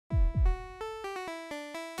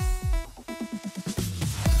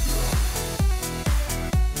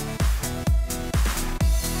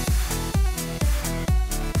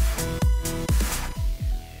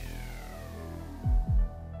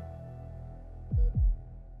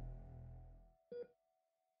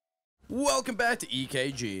Welcome back to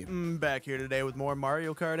EKG. Back here today with more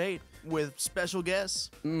Mario Kart 8 with special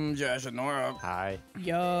guests. Josh and Nora. Hi.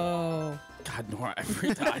 Yo. God, Nora,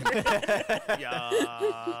 every time.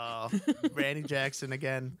 Yo. Randy Jackson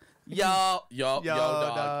again. Yo, dog.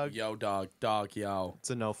 dog. Yo, dog, yo. It's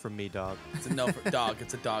a no from me, dog. It's a no for dog.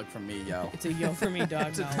 It's a dog from me, yo. It's a yo for me, dog.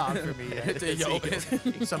 It's a dog for me. Yeah. It's a yo.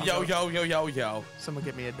 Yo. Someone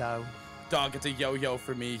get me a dog. Dog, it's a yo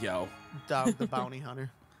for me, yo. Dog the bounty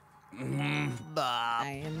hunter.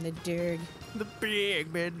 I am the dog. The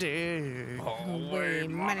big bad dog. Holy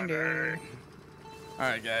monitor.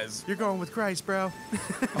 Alright, guys. You're going with Christ, bro.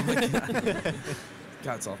 Oh my god.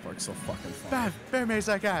 God, South Park's so fucking fun. Bear maze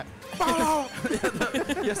I got. Follow!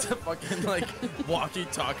 He has a fucking, like,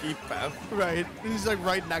 walkie-talkie Beth. Right. He's like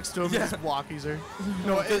right next to him. Yeah. His walkies are.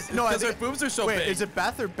 Because her boobs are so wait, big. is it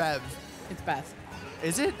Beth or Bev? It's Beth.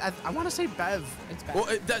 Is it? I want to say Bev. It's Beth. Well,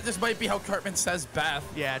 this might be how Cartman says Beth.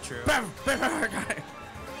 Yeah, true. Bear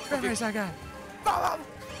maze I got. Follow!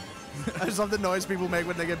 I just love the noise people make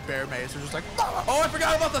when they get bear maze. They're just like, follow! Oh, I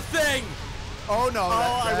forgot about the thing! Oh no!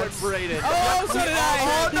 I went braided. Oh, so did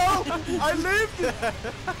I! Oh no! I lived!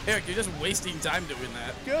 Eric, you're just wasting time doing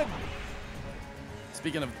that. Good.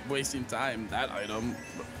 Speaking of wasting time, that item.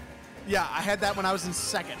 Yeah, I had that when I was in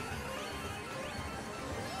second.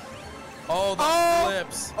 Oh, the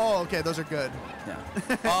flips. Oh, okay, those are good.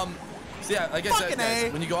 Yeah. So yeah, like I said,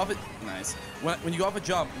 guys, when you go off it, nice. When you go off a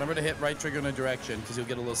jump, remember to hit right trigger in a direction because you'll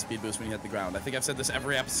get a little speed boost when you hit the ground. I think I've said this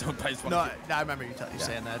every episode, but I just want No, I remember you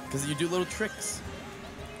saying that. because you do little tricks.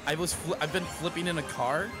 I've been flipping in a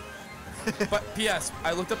car. But P.S.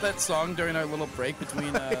 I looked up that song during our little break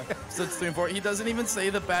between episodes 3 and 4. He doesn't even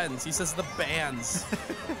say the Bennz. He says the bands.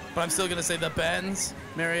 But I'm still gonna say the Bennz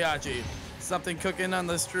Mariachi. Something cooking on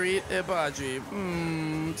the street, Ibaji.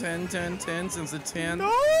 10, 10, 10 since the 10.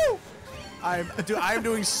 No! I'm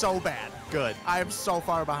doing so bad. Good. I am so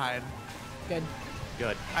far behind. Good.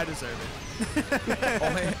 Good. I deserve it.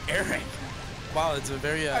 Oh, Eric. Wow, it's a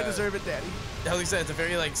very. I deserve it, Daddy. Like I said, it's a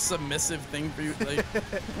very like submissive thing for you. Like,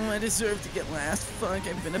 I deserve to get last. Fuck,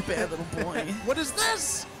 I've been a bad little boy. What is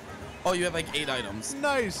this? Oh, you have like 8 items.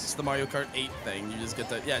 Nice. It's the Mario Kart 8 thing. You just get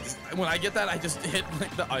that. Yeah, when I get that, I just hit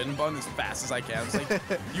like the item button as fast as I can. It's like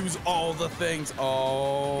use all the things.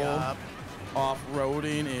 Oh. Yup.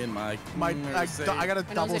 Off-roading in my I got a My nose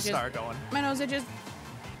double itches. star going. My nose itches.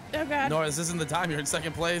 Oh god. No, this isn't the time. You're in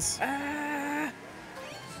second place.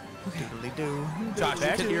 Doodly doo. Josh,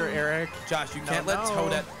 Back here, Eric. Josh, you can't let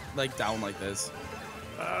Toadette like down like this.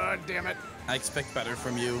 Damn it. I expect better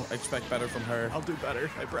from you. I expect better from her. I'll do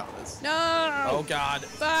better. I promise. No. Oh God.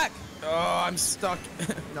 Fuck. Oh, I'm stuck.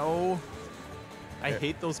 No. I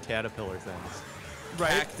hate those caterpillar things. Right?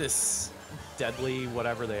 Cactus. Deadly,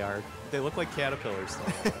 whatever they are. They look like caterpillars,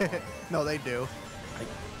 though. No, they do.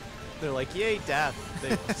 They're like, yay, death.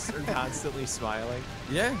 They just are constantly smiling.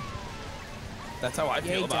 Yeah. That's how I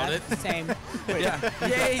Yay, feel about death. it. Same. Yeah.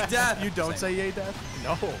 Yay, death. You don't Same. say yay, Death?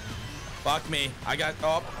 No. Fuck me. I got.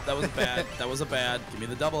 Oh, that was bad. That was a bad. Give me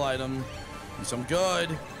the double item. Do some good.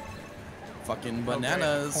 Fucking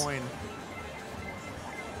bananas. Okay, coin.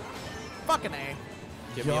 Fucking A.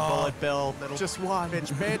 Give me a bullet bill. Little Just one.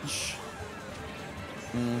 Bitch.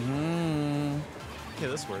 Okay,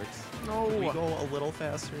 this works. No. Can we go a little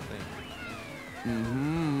faster? Thank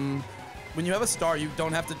you. When you have a star, you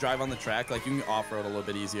don't have to drive on the track. Like you can off-road a little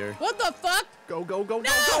bit easier. What the fuck? Go, go, go, No!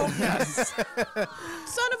 go, go. Yes. Son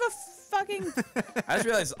of a fucking. I just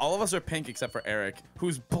realized all of us are pink except for Eric,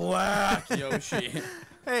 who's black. Yoshi.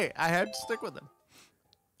 Hey, I had to stick with him.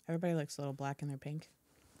 Everybody looks a little black and they're pink.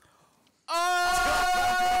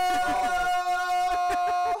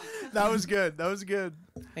 That was good. That was good.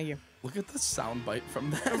 Thank you. Look at the sound bite from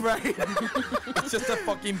that. Right. It's just a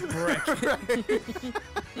fucking brick.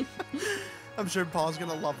 I'm sure Paul's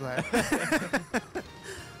gonna love that.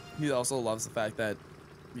 He also loves the fact that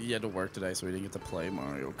he had to work today, so he didn't get to play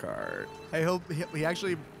Mario Kart. I hope he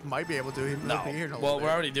actually might be able to. He might be here in a Well, little we're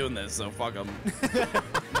bit. already doing this, so fuck him.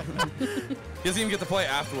 He doesn't even get to play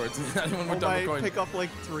afterwards. When we're done I recording. pick up like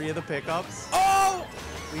 3 of the pickups. Oh!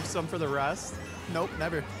 Leave some for the rest. Nope,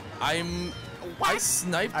 never. I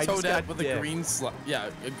sniped I just Toadette got with a dick. green slough.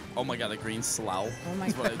 Yeah. Oh my god, a green slough. Oh my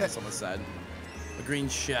That's what I just almost said. A green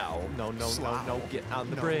shell. No, no, Slow. no, no. Get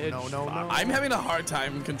on the No, bridge. no, no, no. I'm having a hard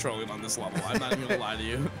time controlling on this level. I'm not even gonna lie to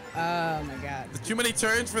you. Oh my god. Too many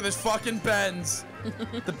turns for this fucking Bennz.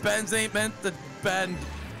 The Bennz ain't meant to bend.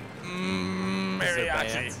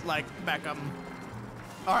 Mariachi. Bennz? Like Beckham.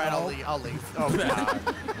 All right, I'll leave. Oh god.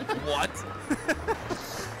 What?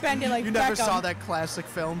 Bend it like You never Beckham. saw that classic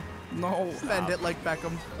film? No. Bend it like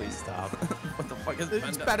Beckham. Please stop. What the fuck is It's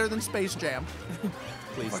Bend It? better than Space Jam.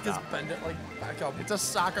 Please What the fuck stop. is Bend It like Beckham? It's a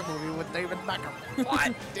soccer movie with David Beckham.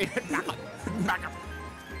 What? David Beckham. Beckham.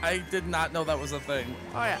 I did not know that was a thing.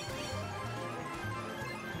 Oh, yeah.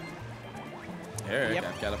 Eric, Yep.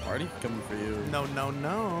 I've got a party coming for you. No, no,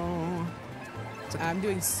 no. I'm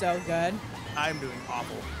doing so good. I'm doing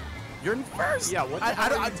awful. You're in first. Yeah, what the I hell are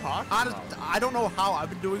don't, you talking honest, about? I don't know how. I've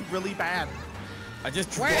been doing really bad. I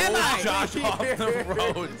just Where drove am I? Josh off the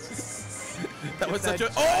road. That was such a.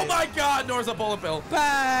 Oh my God! Nora's a bullet bill.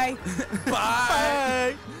 Bye.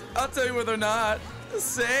 Bye. I'll tell you where they're not.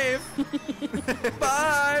 Safe.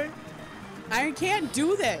 Bye. I can't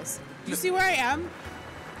do this. Do you see where I am?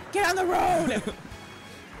 Get on the road.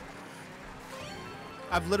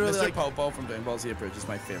 I've literally Mr. like. Popo from Dragon Ball Z Bridge is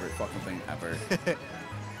my favorite fucking thing ever.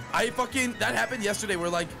 That happened yesterday where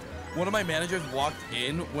like one of my managers walked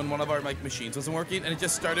in when one of our like machines wasn't working and it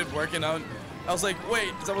just started working out. I was like, wait,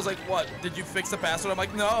 someone was like, what? Did you fix the password? I'm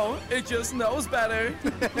like, no, it just knows better.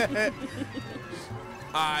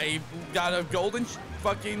 I got a golden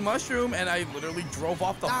fucking mushroom and I literally drove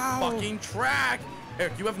off the fucking track.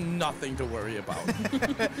 Eric, you have nothing to worry about.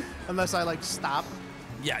 Unless I like stop.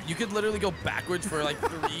 Yeah, you could literally go backwards for like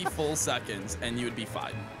 3 full seconds and you would be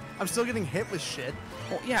fine. I'm still getting hit with shit.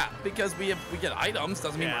 Well, yeah, because we get items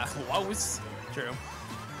doesn't mean Yeah. we're close. True.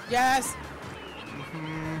 Yes.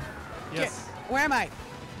 Yes. Where am I?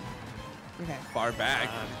 Okay. Far back.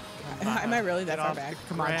 Am I really that Get far off back?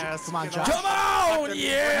 Come on, grass, come on, get Josh. off Come on, fucking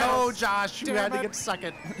yeah. No, Josh, you Damn had to it. get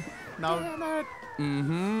second. No.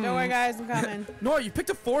 Mm-hmm. Don't worry, guys. I'm coming. Nora, you picked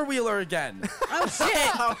a 4-wheeler again. Oh shit!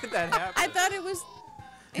 How did that happen? I thought it was.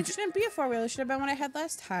 It shouldn't be a 4-wheeler. It should have been what I had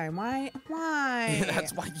last time. Why? Why?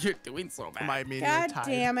 That's why you're doing so bad. My meter God tied.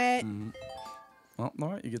 damn it! Well,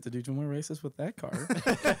 Nora, you get to do 2 more races with that car.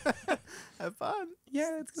 Have fun.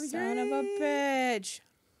 Yeah, it's gonna be Son of a bitch.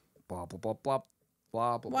 Blah blah blah blah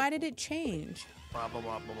blah blah. Why did it change? Blah, blah,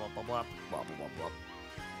 blah, blah, blah, blah, blah. Blah blah blah blah.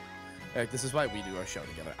 Eric, this is why we do our show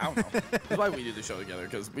together. I don't know. This is why we do the show together,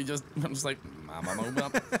 because I'm just like, mama,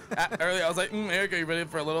 mama. Earlier, I was like, Eric, are you ready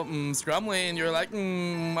for a little scrumly? And you were like,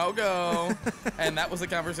 mogo. And that was the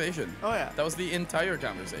conversation. Oh, yeah. That was the entire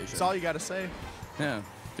conversation. That's all you got to say. Yeah.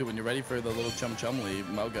 Dude, when you're ready for the little chum-chumly,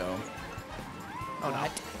 mogo. Oh,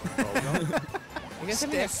 no. I guess I'm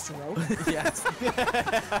having a stroke. Yes.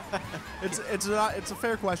 It's a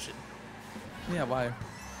fair question. Yeah, why?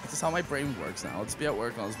 This is how my brain works now. I'll just be at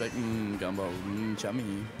work and I'll just be like, gumbo,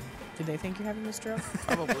 chummy. Did they think you're having a stroke?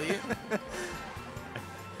 Probably.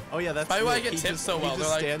 Oh yeah, that's Probably why I true. get He tipped just- so well. He They're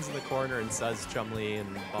just like- stands in the corner and says Chumley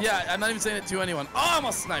and. Yeah, I'm not even saying it to anyone. Oh, I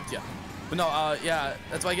almost sniped you. But no, yeah,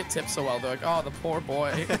 that's why I get tipped so well. They're like, oh, the poor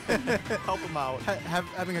boy. help him out.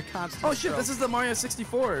 Having a constant. Oh shit, stroke. this is the Mario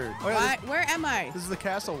 64. Oh, yeah, Why? Where am I? this is the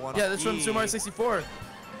castle one. Yeah, that's from Super Mario 64.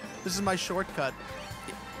 This is my shortcut.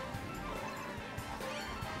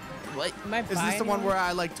 What? Am I Is this buying the one where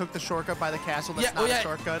I like took the shortcut by the castle? That's Yeah, not oh, yeah. a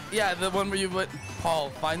shortcut. Yeah, the one where you went, Paul,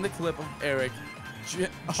 find the clip of Eric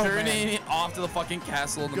journeying off to the fucking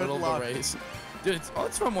castle in the Good middle luck. of the race. Dude,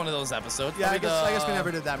 it's from one of those episodes. Yeah, I Probably guess we the-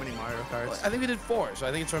 never did that many Mario Karts. I think we did 4, so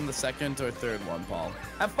I think it's from the 2nd or 3rd one, Paul.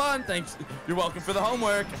 Have fun, thanks. You're welcome for the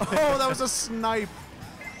homework. Oh, that was a snipe.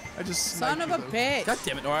 I just sniped Son of you, a though. bitch. God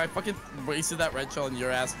damn it, Nora, I fucking wasted that red shell on your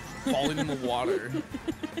ass falling in the water.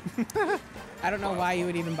 I don't know why you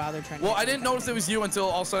would even bother trying to. Well, get I didn't me notice it was you until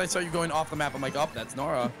all of a sudden I saw you going off the map. I'm like, oh, that's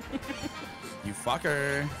Nora. You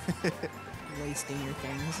fucker. wasting your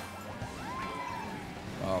things.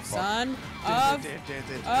 Oh, fuck. Son of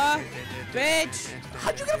a bitch.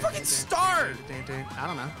 How'd you get a fucking star? I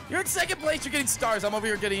don't know. You're in 2nd place, you're getting stars. I'm over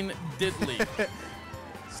here getting diddly.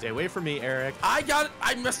 Stay away from me, Eric. I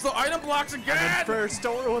missed the item blocks I'm again. in first.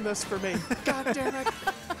 Don't ruin this for me. God damn it.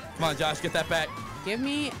 Come on, Josh, get that back. Give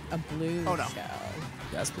me a blue Oh, no. shell.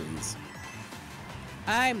 Yes, please.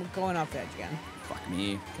 I'm going off the edge again. Fuck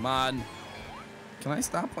me. Come on. Can I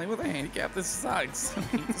stop playing with a handicap? This sucks. I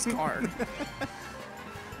hate this card.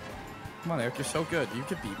 Come on, Eric, you're so good. You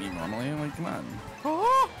could beat me normally. I'm like, come on.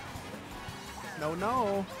 Oh! No,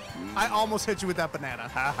 no. I almost hit you with that banana.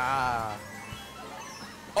 Ha ha.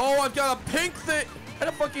 Oh, I've got a pink thing. I had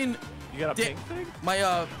a fucking... You got a Di- pink thing? My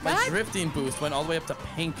What? drifting boost went all the way up to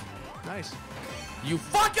pink. Nice. You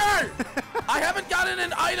fucker! I haven't gotten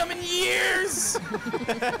an item in years!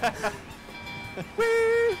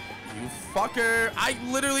 Whee! You fucker! I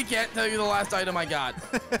literally can't tell you the last item I got.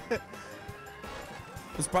 It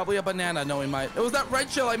was probably a banana, knowing my... It was that red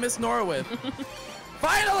shell I missed Nora with.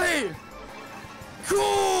 Finally!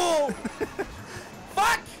 Cool!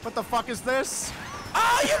 Fuck! What the fuck is this?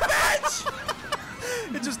 Oh, you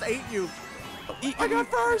bitch! It just ate you. I got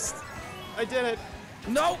first! I did it.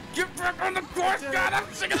 No, get back on the course, God!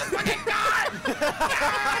 I'm sick of the fucking car!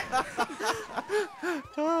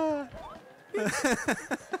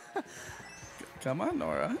 Come on,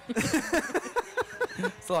 Nora.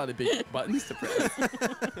 It's a lot of big buttons to press.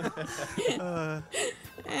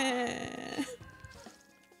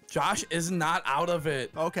 Josh is not out of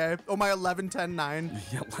it. Okay. Oh, my 11, 10, 9.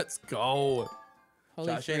 Yeah, let's go. Holy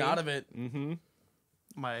Josh ain't free. out of it. Mm-hmm.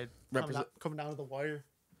 My coming down to the wire.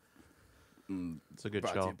 It's a good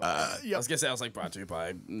Brought to show. you by, Yep. I was gonna say, I was like, brought to you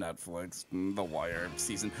by Netflix, The Wire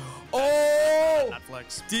season. Oh!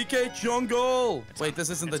 Netflix. DK Jungle! Wait, this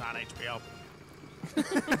isn't It's the. on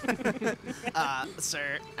HBO.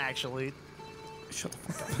 Sir, actually. Shut the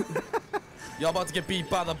fuck up. Y'all about to get beat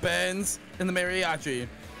by the Bennz and the Mariachi.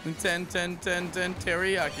 10, 10, 10, 10,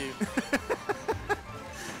 teriyaki.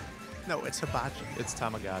 No, it's hibachi. It's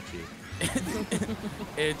Tamagotchi.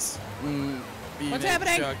 It's. What's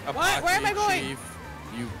happening? What? Where am I going? Chief.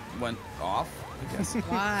 You went off, I guess.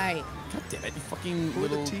 Why? God damn it, you fucking Who are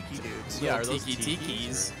little the tiki dudes? Yeah, little are those tiki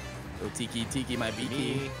tikis, tikis. Little tiki my beaky.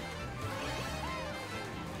 Me.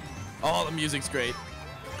 Oh, the music's great.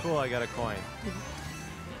 Cool, I got a coin.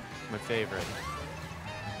 My favorite.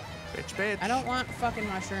 Bitch, bitch. I don't want fucking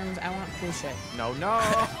mushrooms. I want cool shit. No,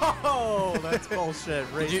 no! That's bullshit.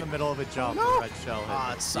 Right in the middle of a jump, No. red shell hit Ah,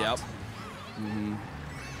 me. it sucked. Yep.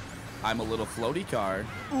 I'm a little floaty car.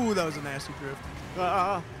 Ooh, that was a nasty drift.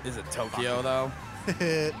 Is it Tokyo though? You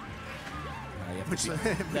have to Which, be-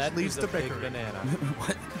 which That leads is to a big bickering. banana.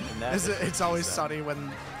 what? And that It's always pizza. sunny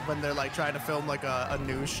when they're like trying to film like a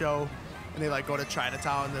news show, and they like go to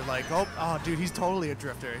Chinatown and they're like, oh dude, he's totally a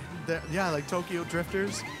drifter. Yeah, like Tokyo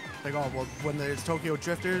drifters. Like, oh well, when there's Tokyo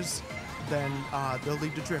drifters, then they'll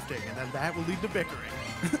lead to drifting, and then that will lead to bickering.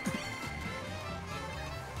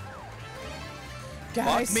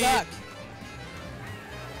 Guys Fuck me. suck.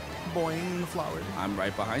 Boing, flowers. I'm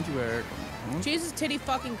right behind you, Eric. Jesus titty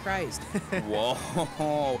fucking Christ.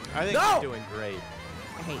 Whoa. I think No! you're doing great.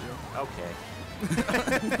 I hate you. Okay.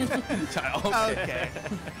 Okay. Okay.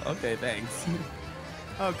 Okay, thanks.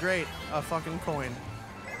 Oh great, a fucking coin.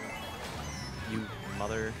 You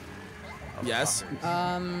mother. of Yes.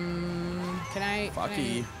 fuckers. Can I?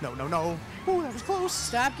 Fucky. No, no, no. Ooh, that was close.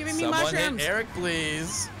 Stop giving me Someone mushrooms. hit Eric,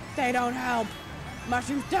 please. They don't help.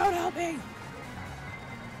 Mushrooms don't help me.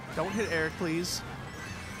 Don't hit Eric, please.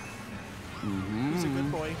 He's a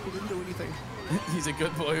good boy. He didn't do anything. He's a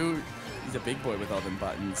good boy. He's a big boy with all them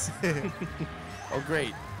buttons. Oh,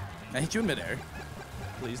 great. I hit you in midair.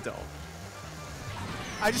 Please don't.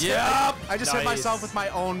 I just Yep. I just hit Nice. myself with my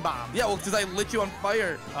own bomb. Yeah, well, because I lit you on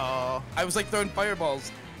fire. Oh, I was like throwing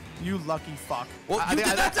fireballs. you lucky fuck. Well, you did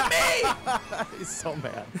that to me! He's so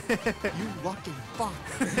mad. You lucky fuck.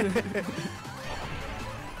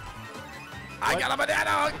 I got a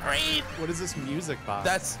banana. Great. What is this music box?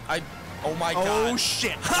 That's Oh my Oh god.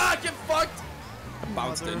 shit. Ha! Get fucked. I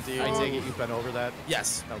bounced into you. I take it you've been over that?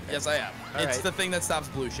 Yes. Okay. Yes, I am. All It's right. the thing that stops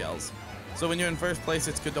blue shells. So when you're in first place,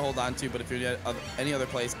 it's good to hold on to, but if you're at any other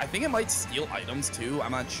place, I think it might steal items too.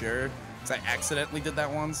 I'm not sure. Because I accidentally did that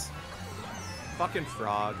once. Fucking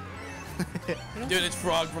frog. Dude, it's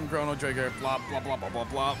Frog from Chrono Trigger. Blop, blop, blop, blop,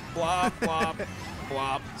 blop, blop, blop,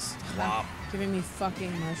 blop, blop, Giving me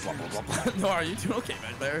fucking blop, mushrooms. blop, blop. No, are you doing okay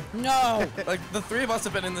back there? No. Like, the three of us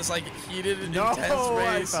have been in this, like, heated, No, intense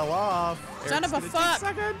I race. fell off. Son of a fuck.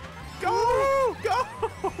 Go! Go!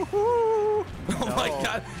 Oh my No.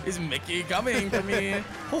 god, is Mickey coming for me?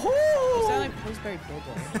 You sound like Pillsbury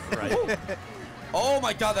Doughboy. Right. Oh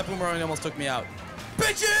my god, that boomerang almost took me out.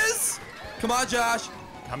 Bitches! Come on, Josh.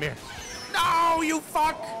 Come here. No, you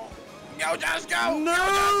fuck. Go, Josh, go! No!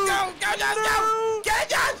 Go, Josh, go! Go, Josh, go! Get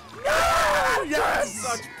Josh! No! Yes!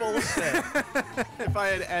 Such bullshit. If I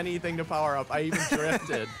had anything to power up, I even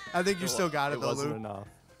drifted. I think you still got it, though, wasn't Luke. enough.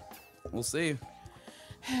 We'll see.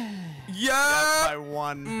 That's Yeah! by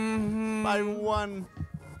one. By one.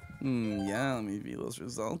 Yeah, let me view those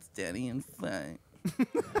results, Danny and Faye.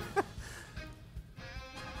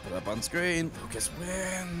 Put up on screen. Lucas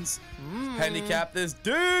wins. Handicap this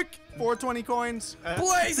dick. 420 coins.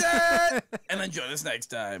 Blaze it! And then join us next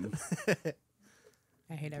time.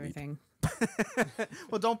 I hate everything.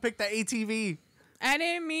 Well, don't pick the ATV. I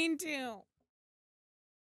didn't mean to.